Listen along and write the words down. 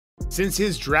Since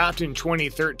his draft in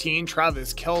 2013,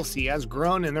 Travis Kelce has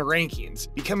grown in the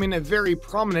rankings, becoming a very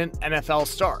prominent NFL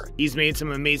star. He's made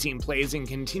some amazing plays and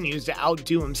continues to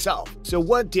outdo himself. So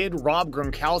what did Rob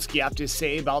Gronkowski have to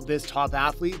say about this top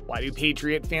athlete? Why do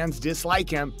Patriot fans dislike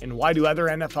him? And why do other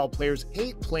NFL players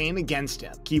hate playing against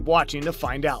him? Keep watching to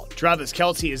find out. Travis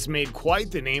Kelce has made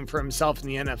quite the name for himself in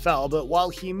the NFL, but while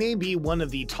he may be one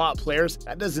of the top players,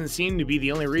 that doesn't seem to be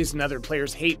the only reason other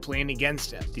players hate playing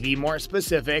against him. To be more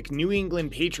specific, New England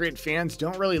Patriot fans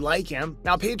don't really like him.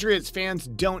 Now, Patriots fans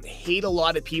don't hate a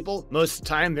lot of people. Most of the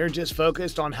time, they're just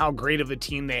focused on how great of a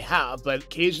team they have, but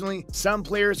occasionally, some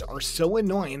players are so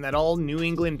annoying that all New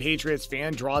England Patriots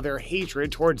fans draw their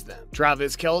hatred towards them.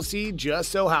 Travis Kelce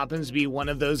just so happens to be one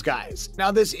of those guys.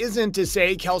 Now, this isn't to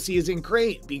say Kelce isn't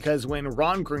great, because when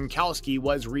Ron Gronkowski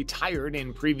was retired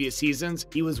in previous seasons,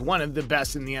 he was one of the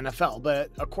best in the NFL,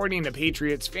 but according to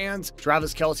Patriots fans,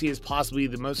 Travis Kelce is possibly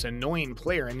the most annoying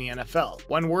player in the NFL.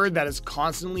 One word that is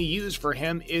constantly used for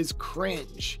him is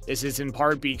cringe. This is in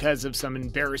part because of some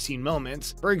embarrassing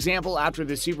moments. For example, after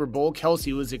the Super Bowl,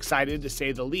 Kelce was excited to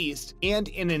say the least, and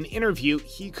in an interview,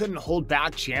 he couldn't hold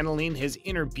back channeling his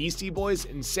inner Beastie Boys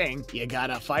and saying, "You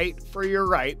gotta fight for your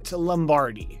right to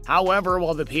Lombardi." However,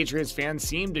 while the Patriots fans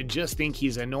seem to just think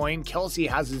he's annoying, Kelce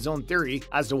has his own theory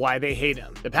as to why they hate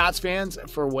him. The Pats fans,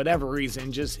 for whatever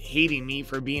reason, just hating me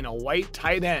for being a white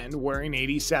tight end wearing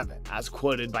 87, as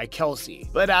quoted by Kelce.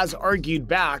 But as argued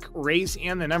back, race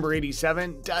and the number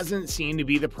 87 doesn't seem to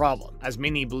be the problem, as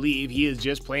many believe he is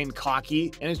just plain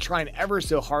cocky and is trying ever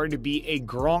so hard to be a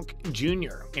Gronk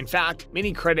Jr. In fact,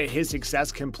 many credit his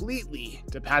success completely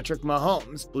to Patrick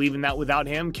Mahomes, believing that without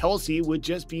him, Kelce would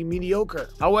just be mediocre.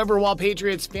 However, while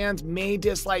Patriots fans may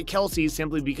dislike Kelce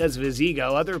simply because of his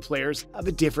ego, other players have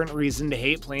a different reason to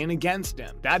hate playing against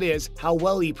him. That is, how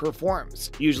well he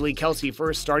performs. Usually, Kelce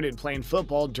first started playing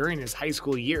football during his high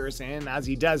school years, and as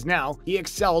he does now, he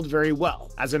excelled very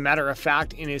well. As a matter of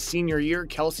fact, in his senior year,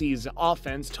 Kelce's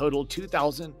offense totaled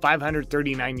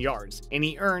 2,539 yards, and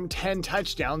he earned 10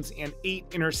 touchdowns and 8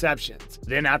 interceptions.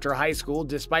 Then after high school,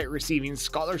 despite receiving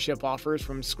scholarship offers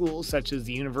from schools such as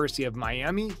the University of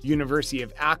Miami, University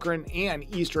of Akron, and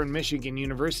Eastern Michigan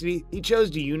University, he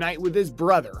chose to unite with his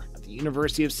brother at the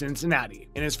University of Cincinnati.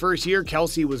 In his first year,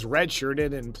 Kelce was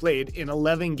redshirted and played in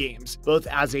 11 games, both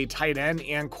as a tight end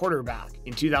and quarterback.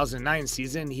 In 2009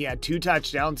 season, he had 2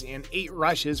 touchdowns and 8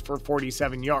 rushes for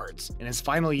 47 yards. In his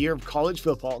final year of college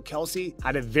football, Kelce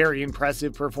had a very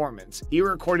impressive performance. He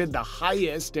recorded the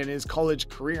highest in his college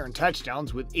career in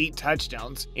touchdowns with 8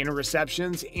 touchdowns in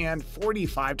receptions and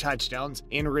 45 touchdowns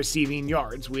in receiving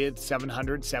yards with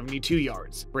 772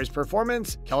 yards. For his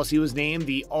performance, Kelce was named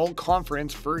the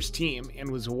All-Conference First Team and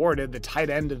was awarded the Tight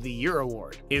End of the Year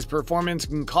award. His performance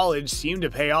in college seemed to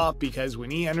pay off because when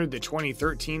he entered the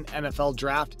 2013 NFL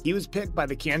Draft, he was picked by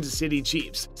the Kansas City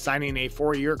Chiefs, signing a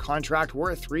 4-year contract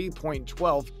worth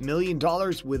 $3.12 million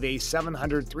with a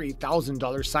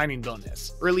 $703,000 signing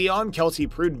bonus. Early on, Kelce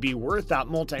proved to be worth that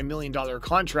multi-million-dollar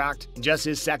contract. In just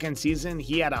his second season,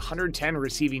 he had 110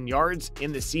 receiving yards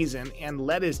in the season and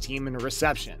led his team in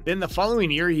reception. Then the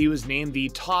following year, he was named the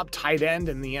top tight end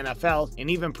in the NFL and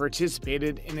even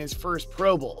participated in his first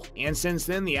Pro Bowl. And since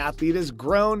then, the athlete has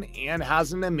grown and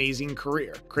has an amazing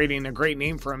career, creating a great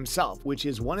name for himself, which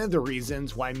is one of the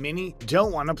reasons why many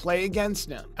don't want to play against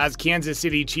him. As Kansas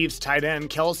City Chiefs tight end,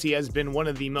 Kelce has been one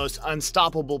of the most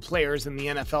unstoppable players in the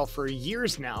NFL for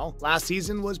years now. Last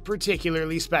season was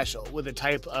particularly special, with a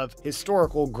type of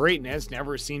historical greatness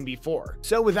never seen before.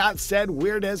 So with that said,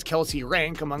 where does Kelce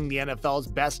rank among the NFL's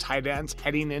best tight ends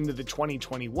heading into the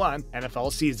 2021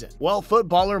 NFL season? Well,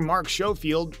 footballer Mark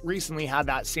Schofield recently had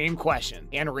that same question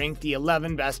and ranked the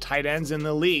 11 best tight ends in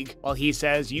the league. While he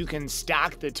says you can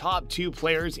stack the top 2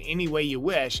 players any way you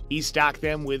wish, he stacked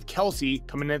them with Kelce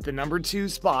coming at the number 2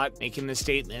 spot, making the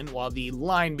statement, while the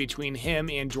line between him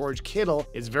and George Kittle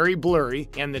is very blurry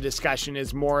and the discussion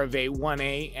is more of a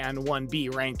 1A and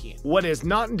 1B ranking. What is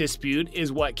not in dispute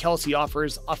is what Kelce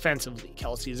offers offensively.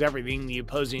 Kelce is everything the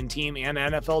opposing team and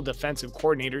NFL defensive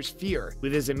coordinators fear,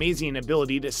 with his amazing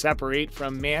ability to separate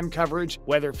from man coverage,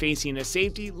 whether facing a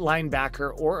safety,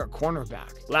 linebacker, or a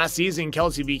cornerback. Last season,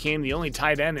 Kelce became the only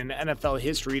tight end in NFL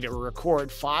history to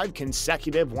record 5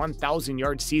 consecutive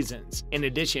 1,000-yard seasons. In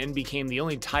addition, became the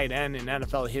only tight end in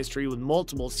NFL history with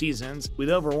multiple seasons with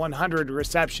over 100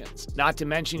 receptions. Not to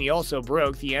mention, he also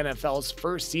broke the NFL's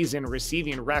first season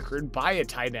receiving record by a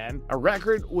tight end, a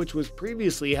record which was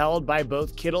previously held by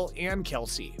both Kittle and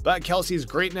Kelce. But Kelce's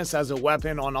greatness as a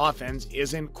weapon on offense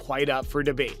isn't quite up for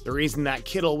debate. The reason that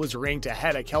Kittle was ranked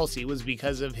ahead of Kelce was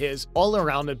because of his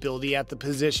all-around ability at the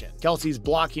position. Kelce's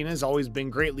blocking has always been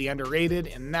greatly underrated,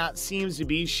 and that that seems to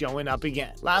be showing up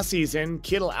again. Last season,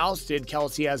 Kittle ousted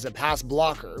Kelce as a pass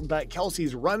blocker, but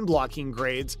Kelce's run blocking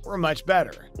grades were much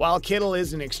better. While Kittle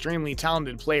is an extremely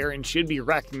talented player and should be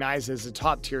recognized as a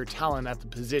top-tier talent at the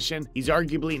position, he's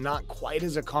arguably not quite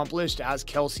as accomplished as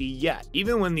Kelce yet.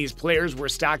 Even when these players were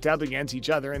stacked up against each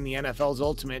other in the NFL's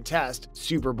ultimate test,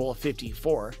 Super Bowl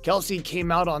 54, Kelce came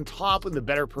out on top with a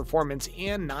better performance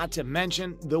and, not to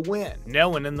mention, the win. No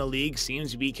one in the league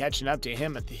seems to be catching up to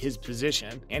him at his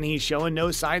position, and he's showing no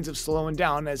signs of slowing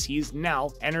down as he's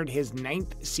now entered his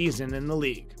 9th season in the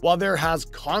league. While there has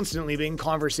constantly been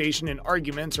conversation and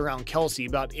arguments around Kelce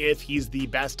about if he's the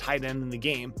best tight end in the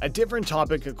game, a different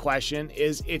topic of question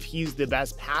is if he's the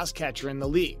best pass catcher in the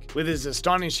league. With his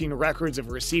astonishing records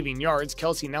of receiving yards,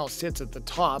 Kelce now sits at the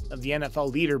top of the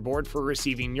NFL leaderboard for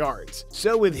receiving yards.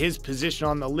 So with his position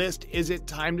on the list, is it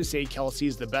time to say Kelce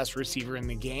is the best receiver in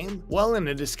the game? Well, in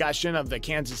a discussion of the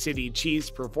Kansas City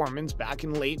Chiefs' performance back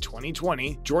in late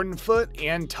 2020, Jordan Foote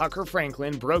and Tucker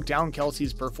Franklin broke down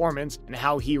Kelce's performance and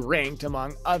how he ranked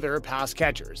among other pass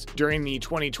catchers. During the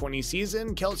 2020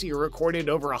 season, Kelce recorded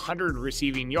over 100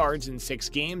 receiving yards in 6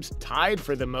 games, tied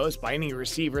for the most by any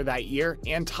receiver that year,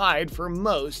 and tied for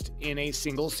most in a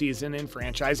single season in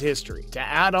franchise history. To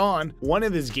add on, one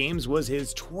of his games was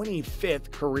his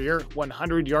 25th career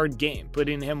 100-yard game,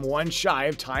 putting him one shy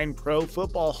of tying Pro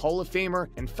Football Hall of Famer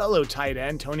and fellow tight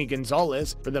end Tony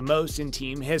Gonzalez for the most in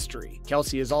team history.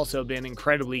 Kelce has also been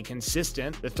incredibly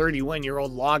consistent. The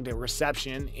 31-year-old logged a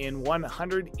reception in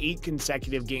 108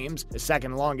 consecutive games, the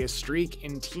second longest streak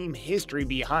in team history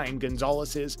behind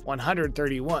Gonzalez's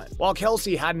 131. While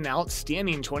Kelce had an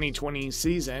outstanding 2020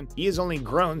 season, he has only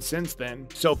grown since then.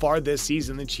 So far this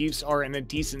season, the Chiefs are in a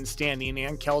decent standing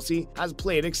and Kelce has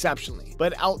played exceptionally.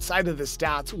 But outside of the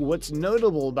stats, what's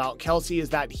notable about Kelce is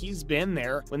that he's been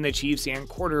there when the Chiefs and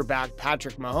quarterback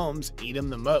Patrick Mahomes need him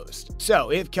the most.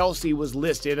 So if Kelce was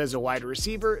listed as a wide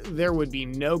receiver, there would be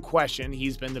no question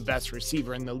he's been the best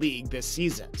receiver in the league this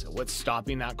season. So what's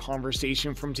stopping that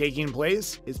conversation from taking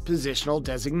place is positional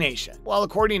designation. While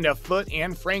according to Foote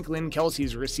and Franklin,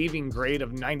 Kelce's receiving grade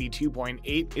of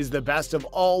 92.8 is the best of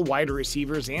all wide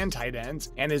receivers and tight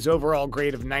ends, and his overall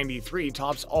grade of 93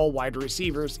 tops all wide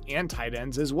receivers and tight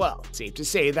ends as well. Safe to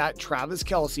say that Travis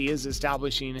Kelce is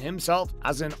establishing himself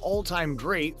as an all-time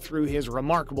great through his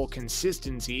remarkable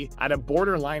consistency at a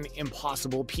borderline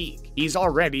impossible peak. He's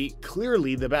already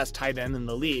clearly the best tight end in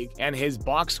the league, and his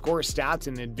box score stats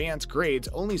and advanced grades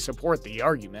only support the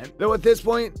argument, though at this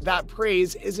point, that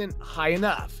praise isn't high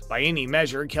enough. By any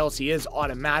measure, Kelce is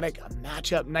automatic, a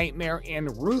matchup nightmare,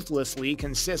 and ruthlessly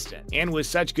consistent. And with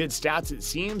such good stats, it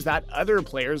seems that other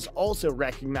players also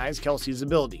recognize Kelce's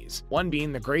abilities, one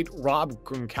being the great Rob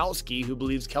Gronkowski, who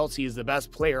believes Kelce is the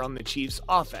best player on the Chiefs'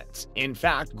 offense. In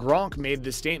fact, Gronk made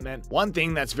the statement, "One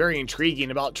thing that's very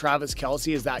intriguing about Travis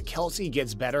Kelce is that Kelce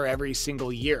gets better every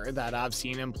single year that I've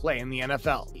seen him play in the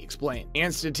NFL," he explained.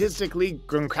 And statistically,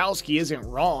 Gronkowski isn't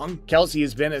wrong. Kelce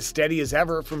has been as steady as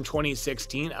ever from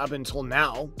 2016 up until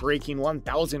now, breaking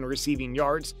 1,000 receiving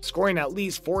yards, scoring at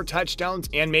least 4 touchdowns,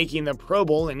 and making the Pro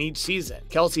Bowl in each season.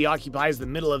 Kelce occupies the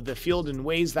middle of the field in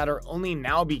ways that are only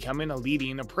now becoming a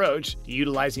leading approach to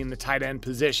utilizing the tight end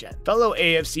position. Fellow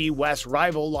AFC West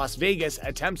rival Las Vegas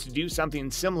attempts to do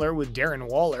something similar with Darren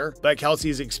Waller, but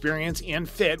Kelce's experience and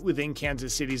fit within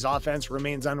Kansas City's offense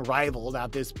remains unrivaled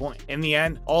at this point. In the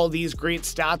end, all these great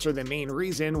stats are the main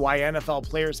reason why NFL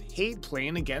players hate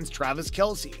playing against Travis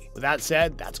Kelce. With that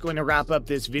said, that's going to wrap up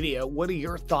this video. What are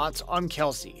your thoughts on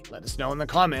Kelce? Let us know in the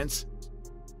comments